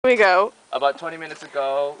we go. About 20 minutes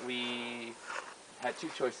ago, we had two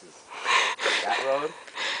choices. That road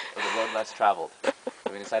or the road less traveled. So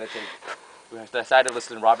we decided to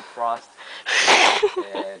listen to Robert Frost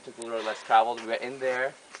and took the road less traveled. We went in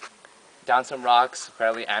there, down some rocks.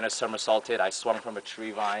 Apparently Anna somersaulted. I swung from a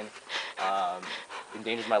tree vine.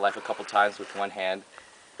 Endangered my life a couple times with one hand.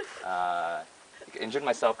 Injured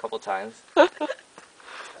myself a couple times.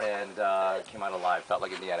 And came out alive. Felt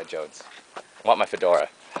like Indiana Jones. I want my fedora.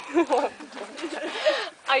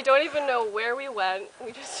 I don't even know where we went.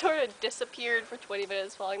 We just sort of disappeared for 20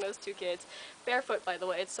 minutes following those two kids. Barefoot, by the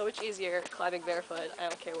way. It's so much easier climbing barefoot. I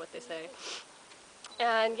don't care what they say.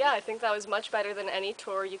 And yeah, I think that was much better than any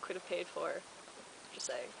tour you could have paid for. Just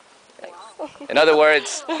saying. Thanks. In other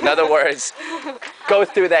words, go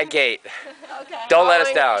through that gate. Okay. Don't let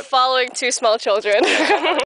us down. Following two small children.